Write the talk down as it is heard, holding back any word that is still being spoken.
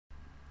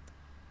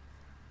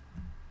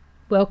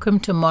welcome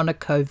to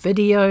Monaco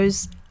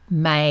Video's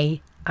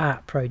May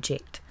Art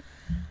Project.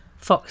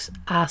 Fox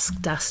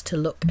asked us to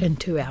look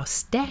into our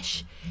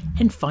stash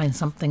and find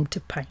something to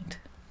paint.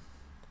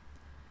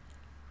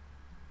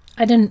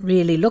 I didn't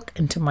really look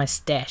into my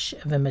stash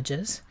of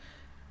images,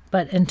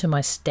 but into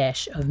my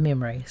stash of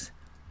memories.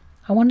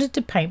 I wanted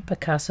to paint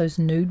Picasso's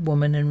Nude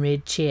Woman in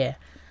Red Chair,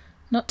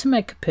 not to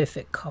make a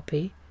perfect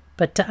copy,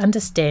 but to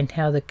understand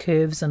how the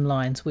curves and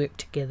lines work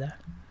together.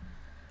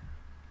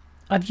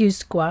 I've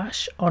used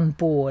gouache on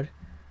board,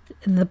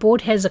 and the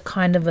board has a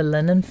kind of a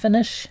linen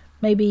finish,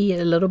 maybe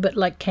a little bit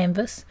like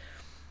canvas.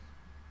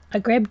 I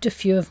grabbed a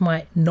few of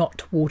my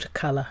not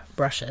watercolour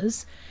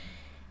brushes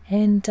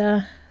and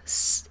a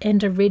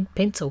red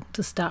pencil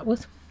to start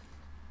with.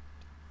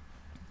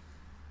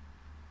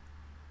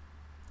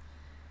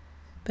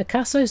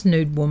 Picasso's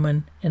Nude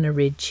Woman in a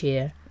Red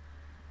Chair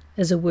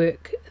is a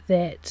work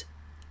that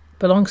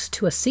belongs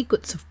to a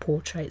sequence of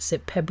portraits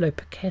that Pablo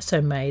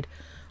Picasso made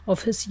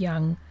of his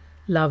young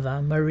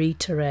lover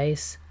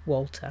Marie-Thérèse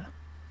Walter.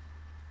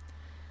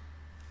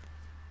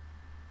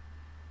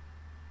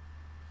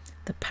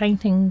 The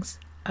paintings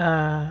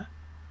are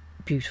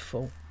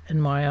beautiful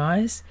in my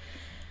eyes.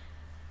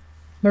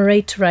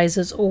 Marie-Thérèse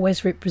is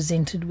always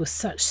represented with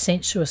such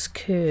sensuous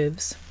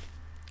curves.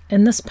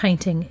 In this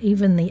painting,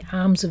 even the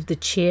arms of the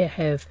chair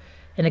have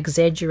an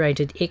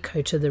exaggerated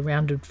echo to the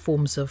rounded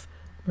forms of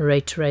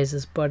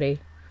Marie-Thérèse's body.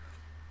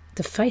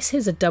 The face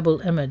has a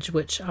double image,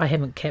 which I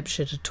haven't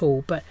captured at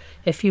all, but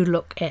if you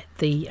look at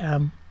the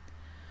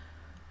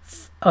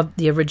of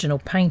the original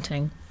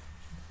painting,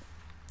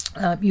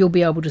 you'll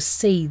be able to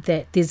see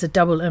that there's a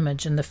double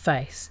image in the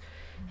face,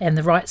 and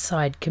the right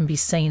side can be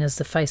seen as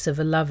the face of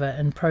a lover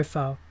in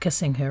profile,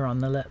 kissing her on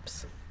the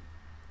lips.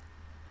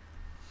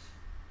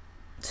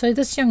 So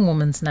this young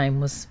woman's name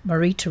was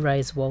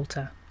Marie-Thérèse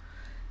Walter,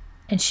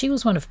 and she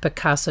was one of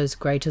Picasso's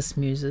greatest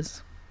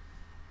muses.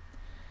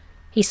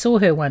 He saw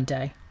her one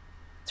day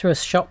through a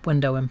shop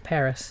window in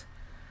Paris.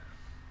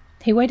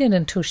 He waited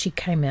until she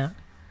came out,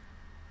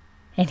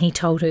 and he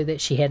told her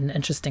that she had an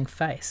interesting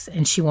face,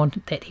 and he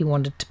wanted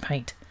to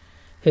paint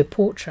her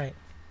portrait.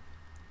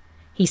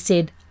 He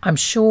said, "I'm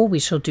sure we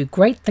shall do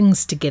great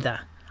things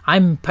together.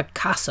 I'm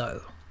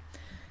Picasso,"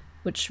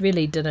 which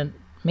really didn't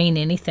mean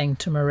anything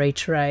to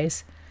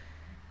Marie-Thérèse.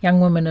 Young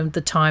women of the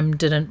time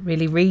didn't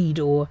really read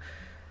or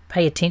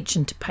pay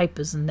attention to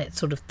papers and that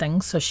sort of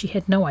thing, so she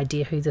had no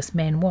idea who this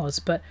man was,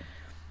 but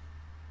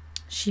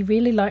she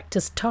really liked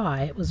his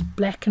tie. It was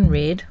black and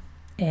red,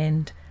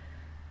 and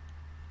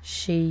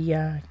she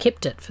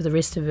kept it for the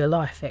rest of her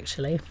life,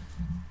 actually.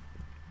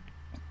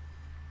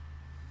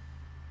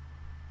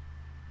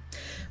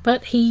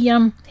 But he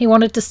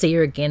wanted to see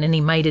her again, and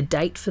he made a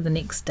date for the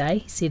next day.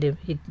 He said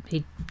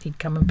he'd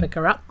come and pick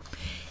her up,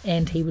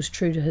 and he was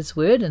true to his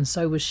word, and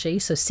so was she.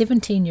 So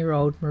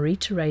 17-year-old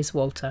Marie-Thérèse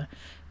Walter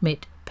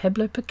met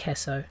Pablo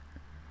Picasso,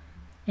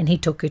 and he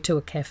took her to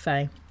a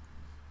cafe,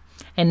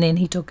 and then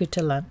he took her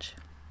to lunch,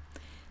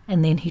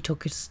 and then he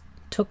took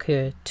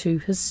her to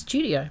his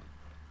studio.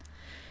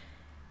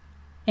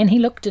 And he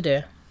looked at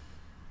her.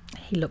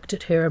 He looked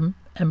at her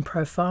in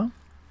profile,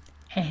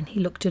 and he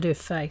looked at her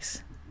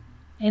face.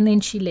 And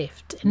then she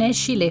left. And as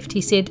she left,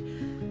 he said,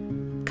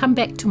 "Come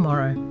back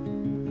tomorrow."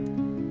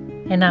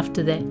 And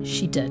after that,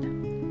 she did.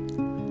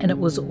 And it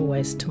was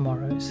always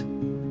tomorrow's.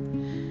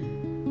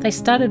 They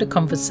started a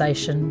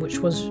conversation which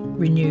was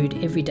renewed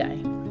every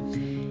day.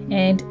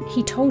 And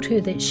he told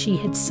her that she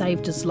had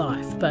saved his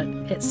life, but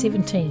at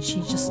 17, she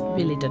just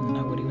really didn't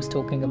know what he was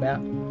talking about.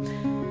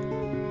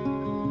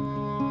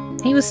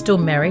 He was still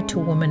married to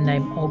a woman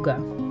named Olga.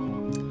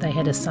 They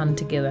had a son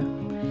together.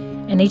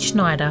 And each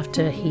night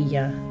after he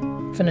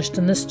finished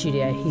in the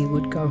studio, he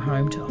would go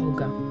home to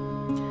Olga.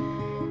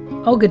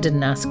 Olga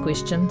didn't ask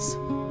questions.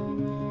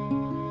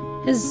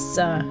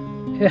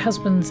 Her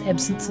husband's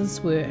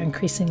absences were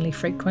increasingly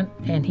frequent,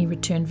 and he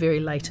returned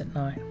very late at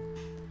night.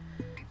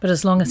 But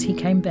as long as he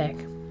came back,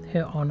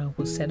 her honour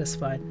was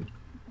satisfied.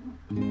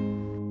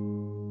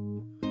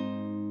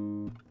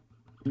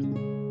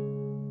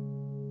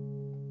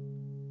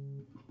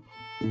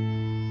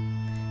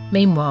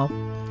 Meanwhile,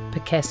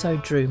 Picasso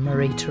drew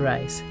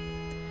Marie-Thérèse.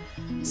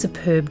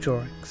 Superb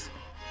drawings,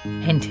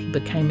 and he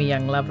became a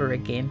young lover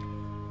again.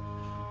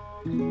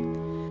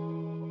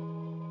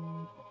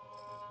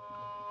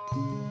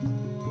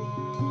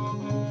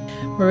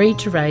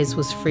 Marie-Thérèse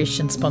was fresh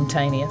and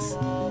spontaneous,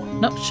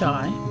 not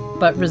shy,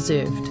 but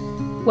reserved,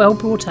 well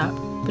brought up,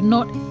 but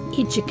not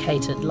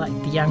educated like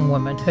the young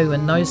women who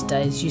in those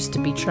days used to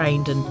be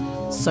trained in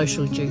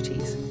social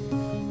duties.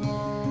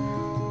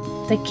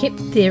 They kept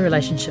their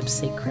relationship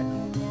secret.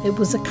 It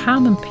was a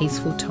calm and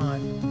peaceful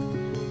time.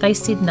 They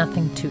said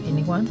nothing to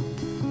anyone,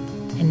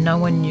 and no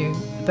one knew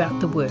about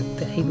the work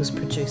that he was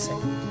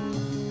producing.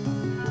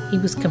 He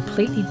was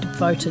completely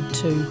devoted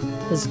to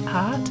his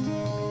art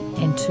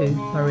and to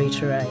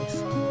Marie-Thérèse.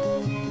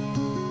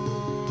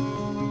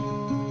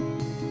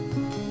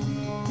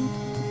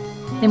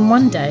 Then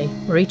one day,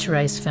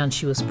 Marie-Thérèse found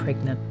she was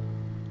pregnant.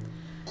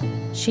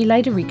 She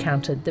later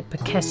recounted that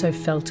Picasso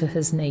fell to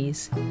his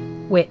knees,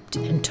 wept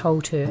and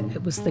told her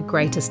it was the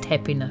greatest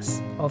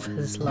happiness of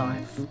his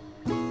life.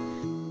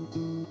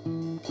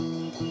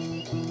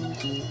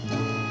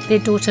 Their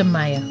daughter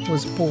Maya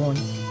was born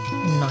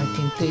in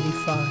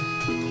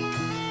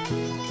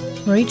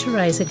 1935.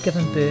 Marie-Thérèse had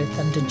given birth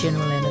under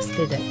general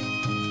anaesthetic,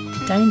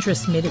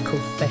 dangerous medical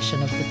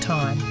fashion of the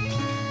time,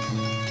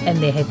 and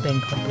there had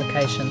been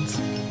complications.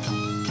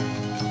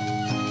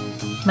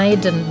 Maya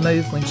didn't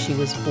move when she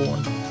was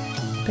born.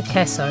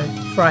 Picasso,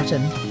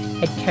 frightened,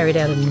 had carried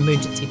out an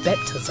emergency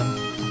baptism,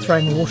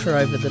 throwing water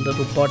over the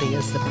little body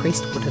as the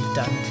priest would have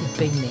done if he'd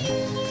been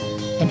there,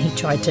 and he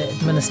tried to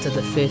administer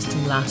the first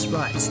and last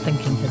rites,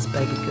 thinking his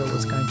baby girl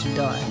was going to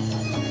die.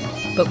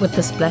 But with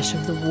the splash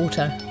of the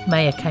water,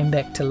 Maya came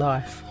back to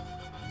life.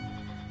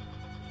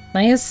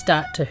 Maya's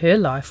start to her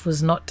life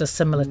was not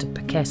dissimilar to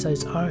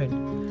Picasso's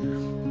own.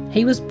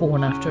 He was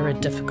born after a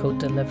difficult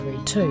delivery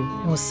too,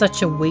 and was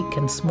such a weak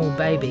and small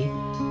baby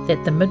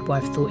that the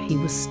midwife thought he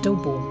was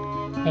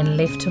stillborn and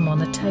left him on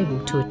the table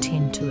to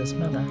attend to his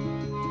mother.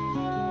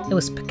 It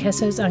was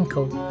Picasso's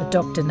uncle, a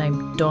doctor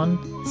named Don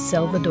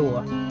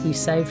Salvador, who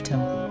saved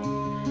him.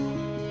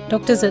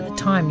 Doctors at the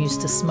time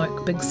used to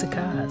smoke big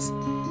cigars,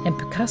 and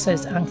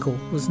Picasso's uncle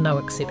was no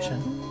exception.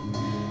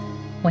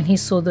 When he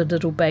saw the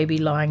little baby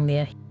lying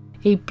there,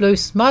 he blew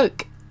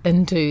smoke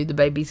into the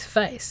baby's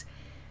face.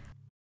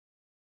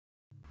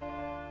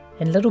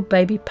 And little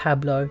baby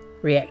Pablo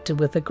reacted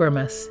with a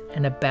grimace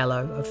and a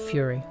bellow of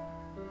fury.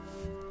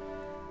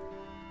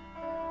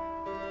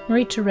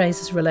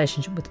 Marie-Thérèse's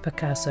relationship with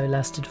Picasso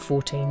lasted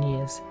 14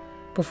 years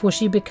before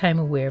she became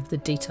aware of the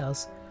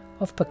details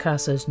of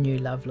Picasso's new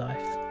love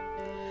life.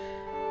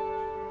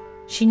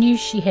 She knew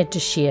she had to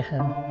share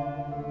him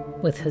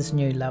with his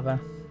new lover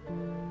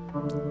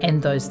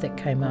and those that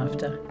came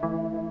after.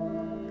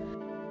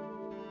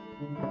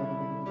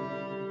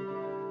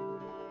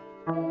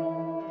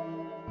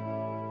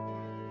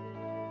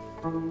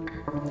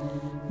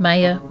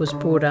 Maya was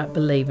brought up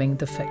believing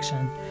the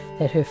fiction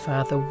that her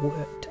father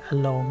worked a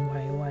long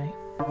way away.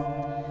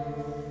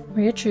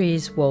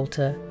 Maria-Therese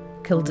Walter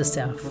killed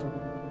herself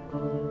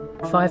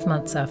 5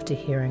 months after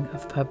hearing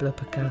of Pablo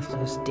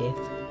Picasso's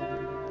death.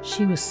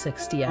 She was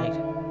 68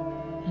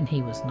 and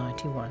he was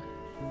 91.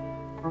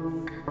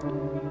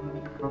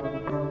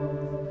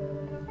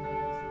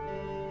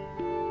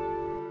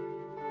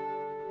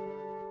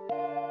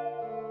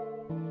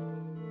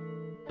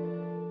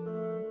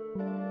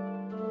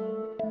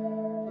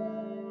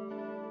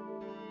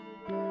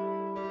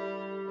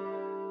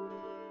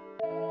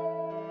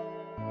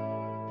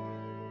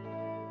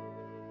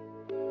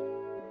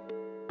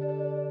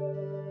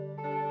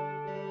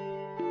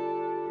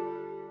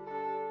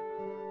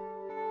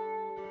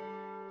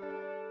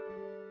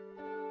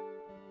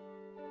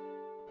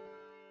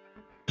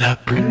 La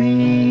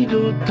pluie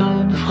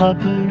d'automne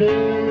frappe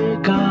les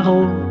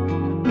carreaux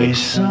et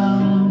ça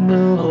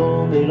me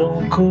rend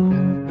mélanco.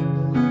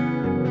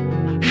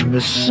 Je me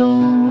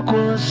sens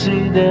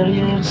coincé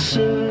derrière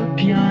ce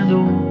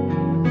piano.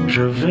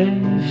 Je vais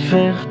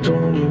faire ton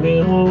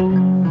numéro.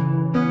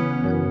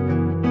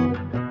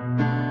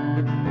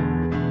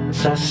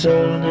 Ça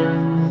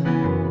sonne,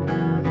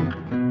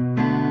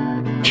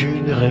 tu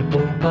ne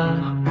réponds pas.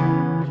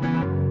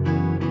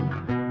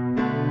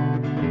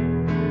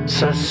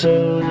 Ça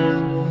sonne,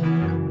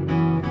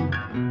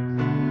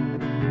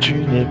 tu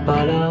n'es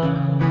pas là.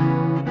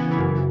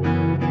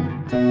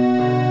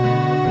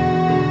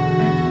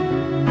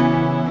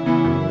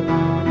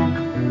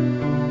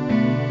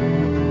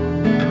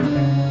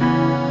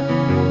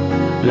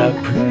 La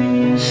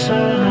pluie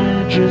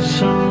s'arrête, je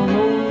sors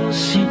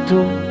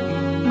aussitôt,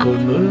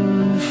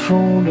 comme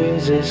font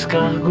les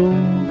escargots.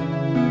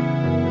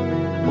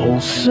 On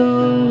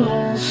sort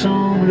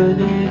ensemble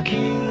dès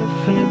qu'il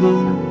fait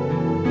beau,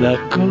 la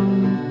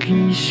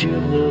coquille sur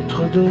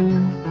notre dos.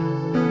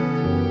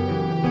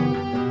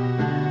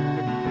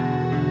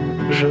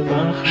 Je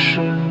marche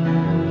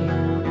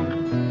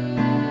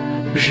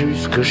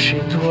jusque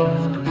chez toi.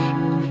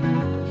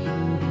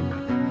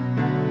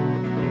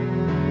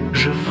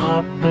 Je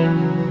frappe,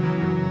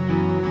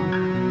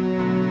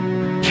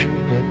 tu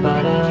n'es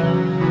pas là.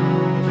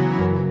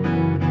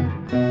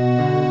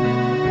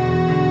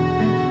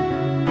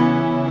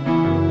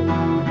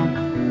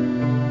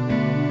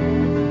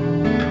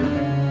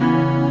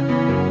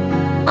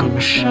 Comme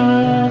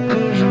chaque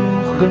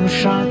jour, comme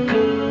chaque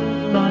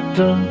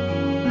matin,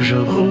 je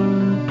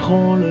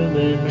reprends le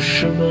même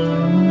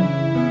chemin.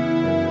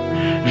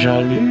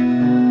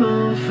 J'allume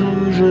un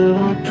feu, je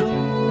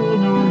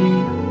retourne au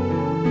lit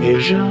et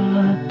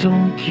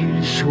j'attends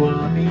qu'il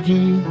soit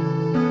midi.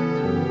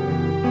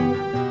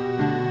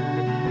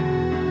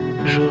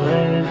 Je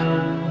rêve,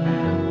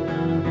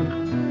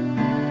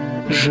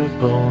 je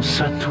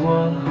pense à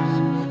toi.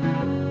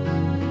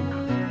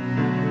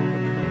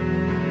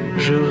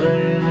 Je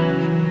rêve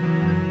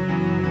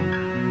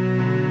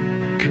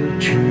que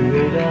tu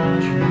es là.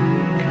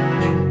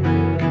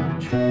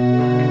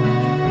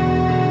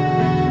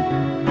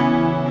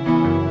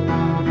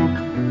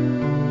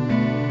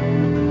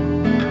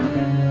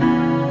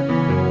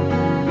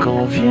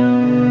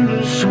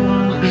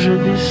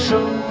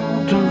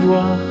 sans te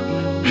voir,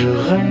 je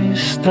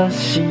reste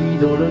assis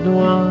dans le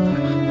noir.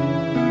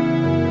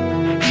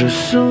 Je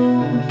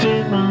sens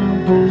tes mains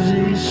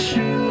posées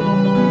sur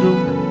mon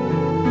dos,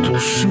 ton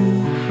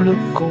souffle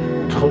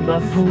contre ma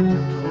peau.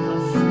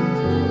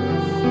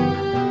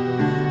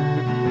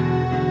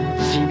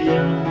 Si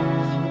bien,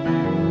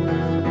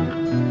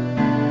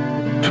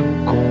 tout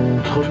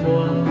contre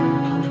moi.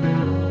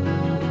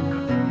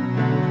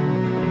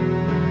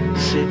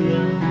 C'est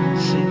bien,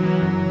 c'est bien.